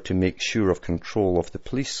endeavour to make sure of control of the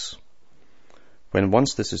police. When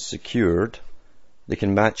once this is secured, they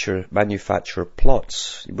can manufacture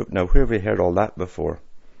plots. Now, where have we heard all that before?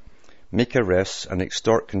 Make arrests and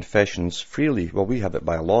extort confessions freely. Well, we have it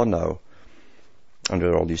by law now,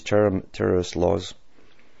 under all these terrorist laws.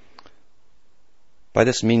 By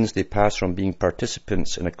this means they pass from being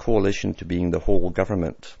participants in a coalition to being the whole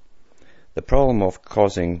government. The problem of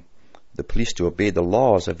causing the police to obey the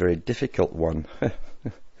law is a very difficult one.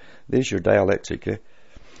 There's your dialectic.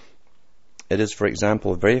 It is, for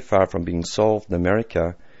example, very far from being solved in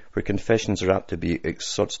America, where confessions are apt to be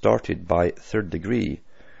extorted by third degree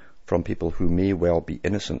from people who may well be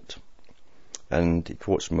innocent. And he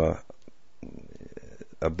quotes from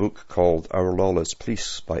a book called Our Lawless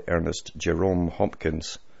Police by Ernest Jerome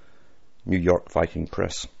Hopkins, New York Viking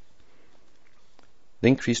Press. The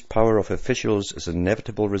increased power of officials is an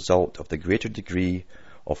inevitable result of the greater degree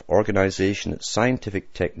of organization that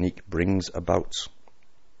scientific technique brings about.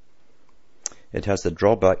 It has the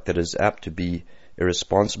drawback that it is apt to be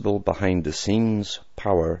irresponsible behind the scenes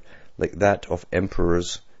power like that of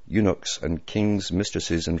emperors, eunuchs, and kings'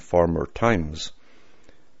 mistresses in former times.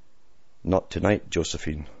 Not tonight,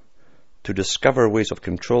 Josephine. To discover ways of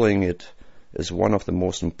controlling it is one of the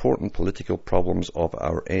most important political problems of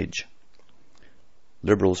our age.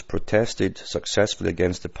 Liberals protested successfully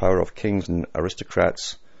against the power of kings and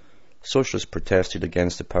aristocrats. Socialists protested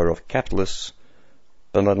against the power of capitalists.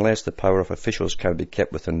 But unless the power of officials can be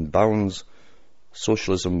kept within bounds,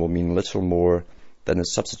 socialism will mean little more than the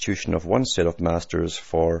substitution of one set of masters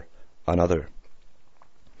for another.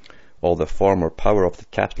 All the former power of the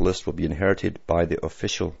capitalist will be inherited by the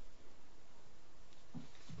official.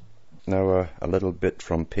 Now a little bit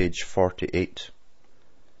from page 48.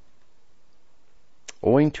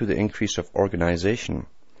 Owing to the increase of organization,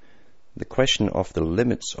 the question of the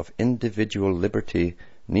limits of individual liberty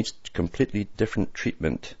needs completely different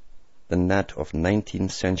treatment than that of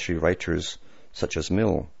 19th century writers such as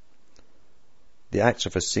Mill. The acts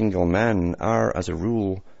of a single man are, as a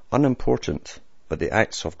rule, unimportant, but the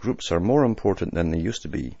acts of groups are more important than they used to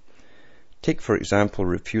be. Take, for example,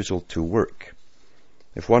 refusal to work.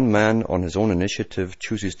 If one man on his own initiative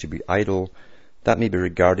chooses to be idle, that may be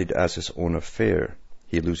regarded as his own affair.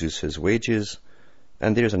 He loses his wages,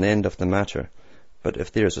 and there's an end of the matter. But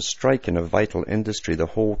if there is a strike in a vital industry, the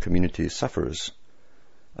whole community suffers.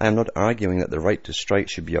 I am not arguing that the right to strike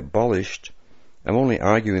should be abolished. I'm only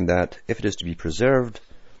arguing that, if it is to be preserved,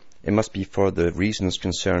 it must be for the reasons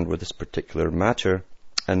concerned with this particular matter,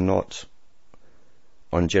 and not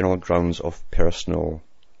on general grounds of personal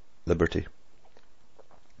liberty.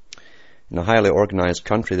 In a highly organized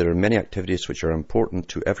country, there are many activities which are important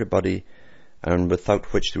to everybody, and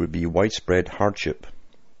without which there would be widespread hardship.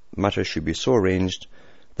 Matters should be so arranged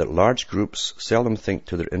that large groups seldom think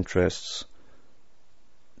to their interests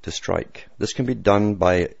to strike. This can be done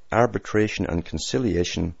by arbitration and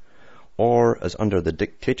conciliation, or, as under the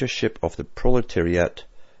dictatorship of the proletariat,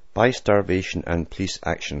 by starvation and police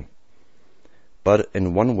action. But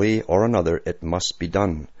in one way or another it must be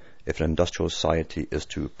done if an industrial society is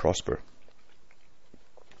to prosper.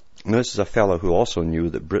 Now, this is a fellow who also knew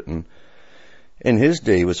that Britain in his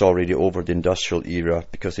day was already over the industrial era,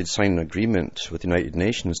 because they'd signed an agreement with the United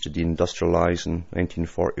Nations to deindustrialize in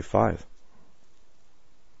 1945.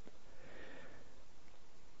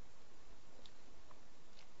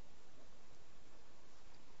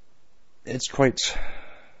 It's quite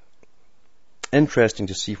interesting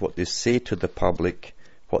to see what they say to the public,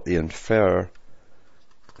 what they infer,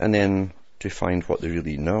 and then to find what they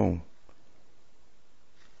really know.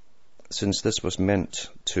 Since this was meant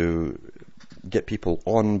to get people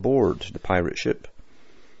on board the pirate ship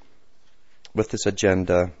with this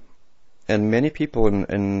agenda, and many people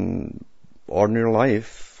in ordinary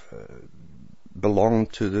life belong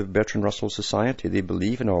to the Bertrand Russell Society. They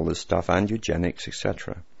believe in all this stuff, and eugenics,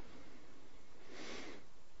 etc.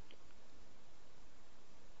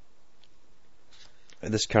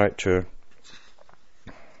 This character,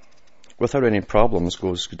 without any problems,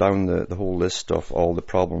 goes down the whole list of all the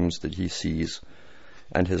problems that he sees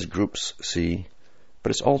and his groups see. But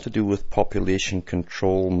it's all to do with population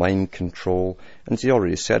control, mind control, and he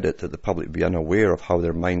already said it, that the public would be unaware of how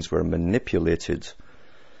their minds were manipulated.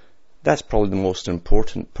 That's probably the most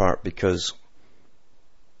important part, because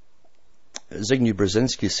Zbigniew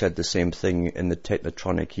Brzezinski said the same thing in the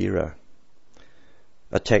technotronic era.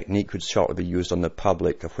 A technique would shortly be used on the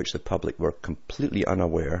public, of which the public were completely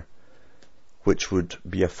unaware, which would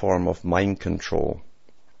be a form of mind control.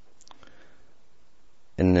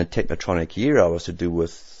 In the technotronic era, it was to do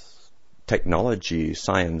with technology,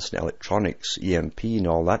 science, and electronics, EMP and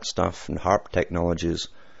all that stuff, and HARP technologies.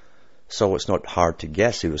 So it's not hard to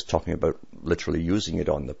guess he was talking about literally using it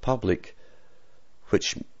on the public,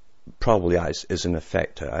 which probably is in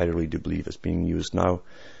effect. I really do believe it's being used now.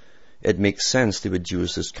 It makes sense they would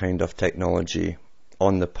use this kind of technology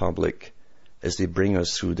on the public as they bring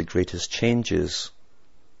us through the greatest changes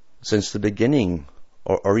since the beginning,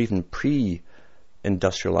 or even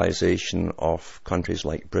pre-industrialization of countries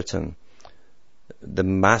like Britain. The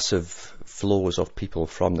massive flows of people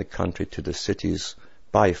from the country to the cities,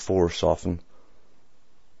 by force often,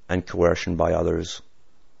 and coercion by others.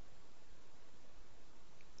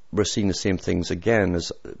 We're seeing the same things again,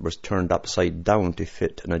 as was turned upside down to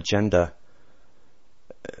fit an agenda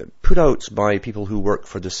put out by people who work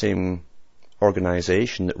for the same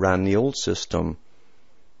organization that ran the old system.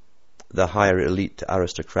 The higher elite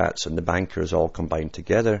aristocrats and the bankers all combined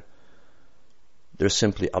together. They're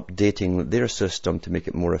simply updating their system to make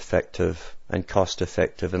it more effective and cost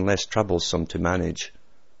effective and less troublesome to manage.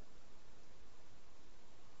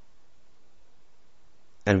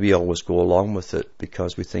 And we always go along with it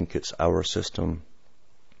because we think it's our system.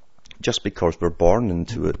 Just because we're born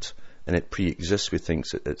into it and it pre-exists, we think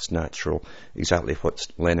it's natural. Exactly what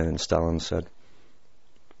Lenin and Stalin said.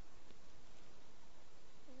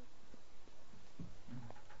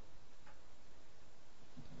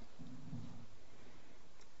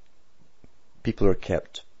 People are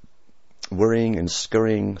kept worrying and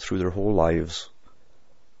scurrying through their whole lives.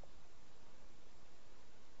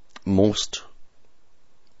 Most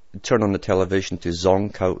turn on the television to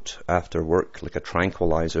zonk out after work like a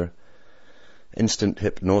tranquilizer. Instant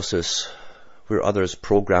hypnosis, where others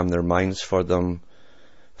program their minds for them,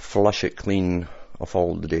 flush it clean of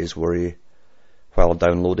all the day's worry while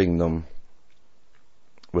downloading them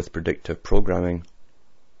with predictive programming.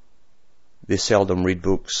 They seldom read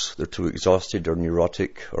books. They're too exhausted or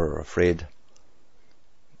neurotic or afraid,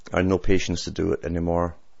 or no patience to do it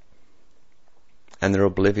anymore. And they're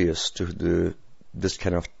oblivious to this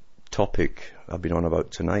kind of topic I've been on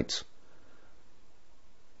about tonight.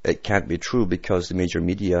 It can't be true because the major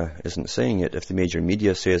media isn't saying it. If the major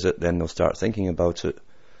media says it, then they'll start thinking about it.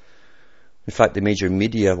 In fact, the major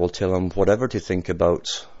media will tell them whatever to think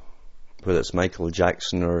about, whether it's Michael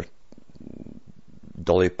Jackson or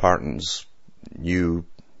Dolly Parton's new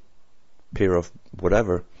pair of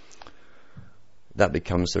whatever. That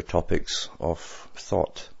becomes their topics of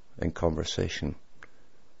thought and conversation.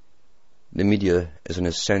 The media is an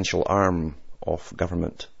essential arm of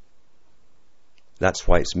government. That's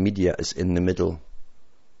why its media is in the middle.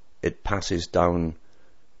 It passes down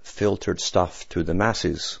filtered stuff to the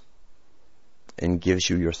masses and gives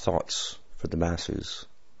you your thoughts for the masses.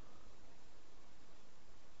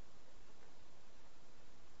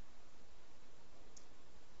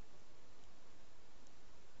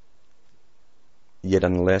 Yet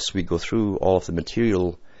unless we go through all of the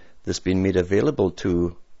material that's been made available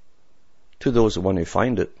to those that want to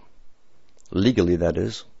find it, legally that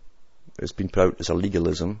is, it's been put out as a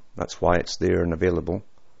legalism, that's why it's there and available.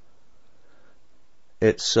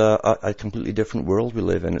 It's a completely different world we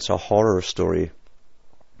live in. It's a horror story.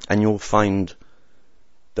 And you'll find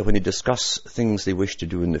that when they discuss things they wish to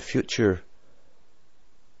do in the future,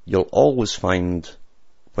 you'll always find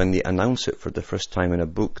when they announce it for the first time in a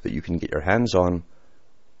book that you can get your hands on,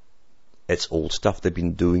 it's old stuff. They've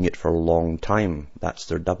been doing it for a long time. That's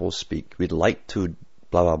their doublespeak. We'd like to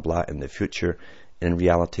blah, blah, blah in the future. In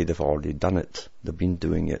reality, they've already done it. They've been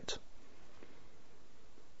doing it.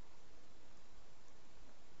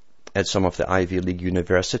 at some of the Ivy League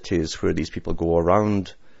universities where these people go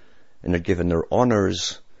around and they're given their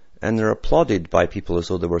honours and they're applauded by people as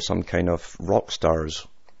though they were some kind of rock stars.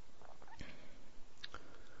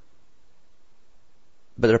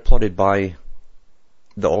 But they're applauded by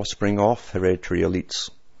the offspring of hereditary elites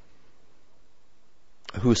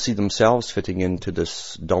who see themselves fitting into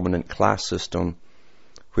this dominant class system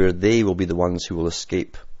where they will be the ones who will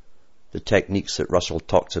escape the techniques that Russell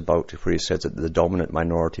talks about, where he says that the dominant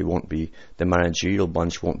minority won't be, the managerial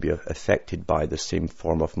bunch won't be affected by the same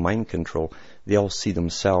form of mind control. They all see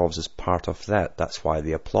themselves as part of that. That's why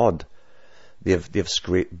they applaud. They've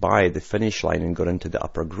scraped by the finish line and got into the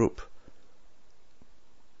upper group.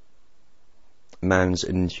 Man's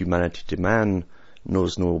inhumanity to man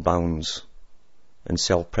knows no bounds, and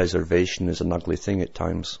self-preservation is an ugly thing at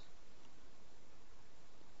times.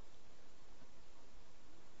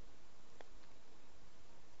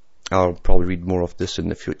 I'll probably read more of this in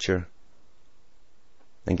the future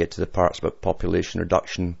and get to the parts about population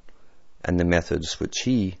reduction and the methods which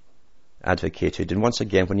he advocated. And once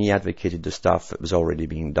again, when he advocated the stuff, it was already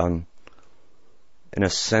being done. In a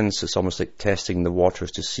sense, it's almost like testing the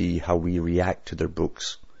waters to see how we react to their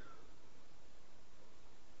books.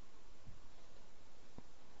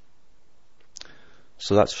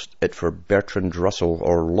 So that's it for Bertrand Russell,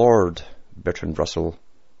 or Lord Bertrand Russell,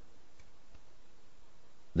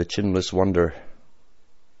 the chinless wonder,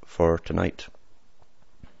 for tonight.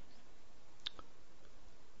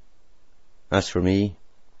 As for me,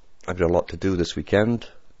 I've got a lot to do this weekend.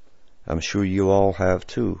 I'm sure you all have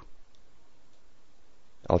too.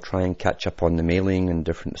 I'll try and catch up on the mailing and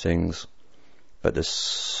different things, but there's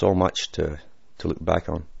so much to look back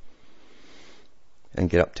on and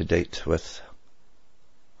get up to date with,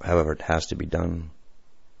 however it has to be done.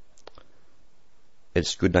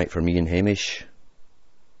 It's good night for me and Hamish,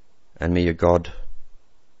 and may your God,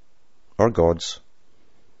 or gods,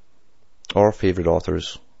 or favourite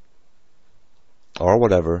authors, or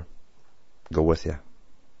whatever, go with you.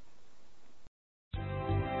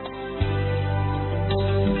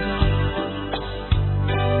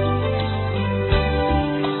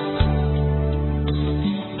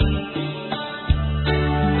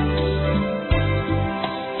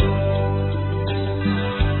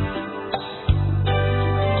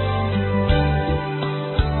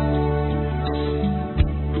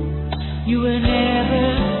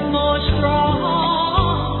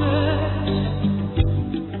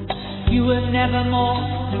 Never more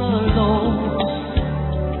alone.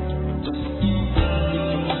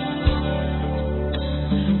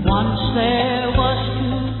 Once there was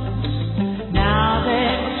two, now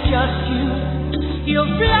there's just you.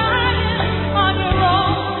 You're flying on your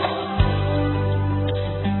own.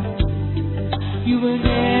 You were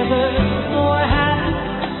never more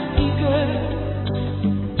happy, girl.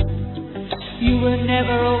 You were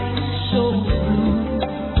never so blue.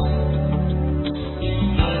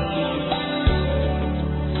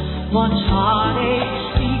 Once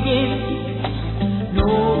heartaches begin,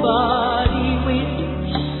 nobody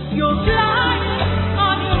wins. You're flying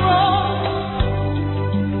on your own.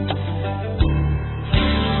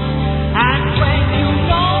 And when you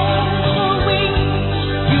lose the wings,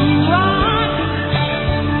 you run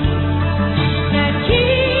and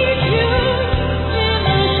keep you in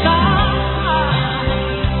the sky.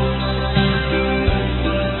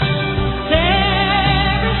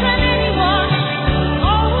 There isn't anyone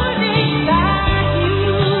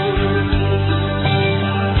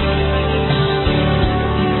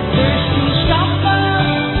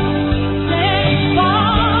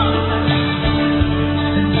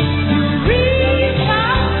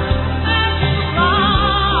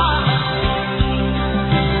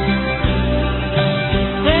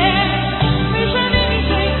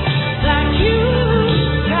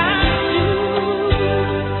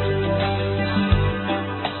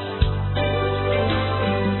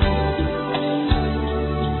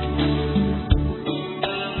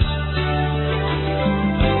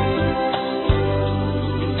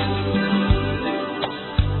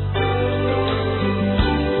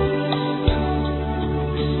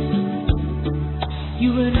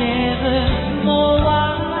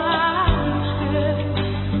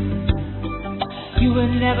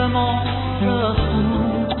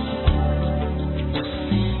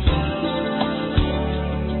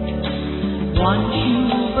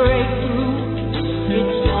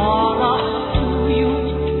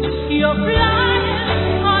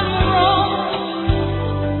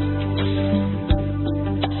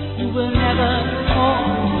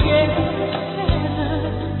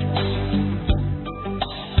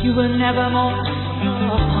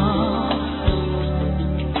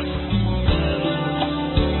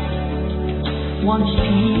Once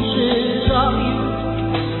pieces of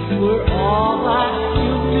you were all that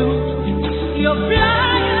you knew. Your blind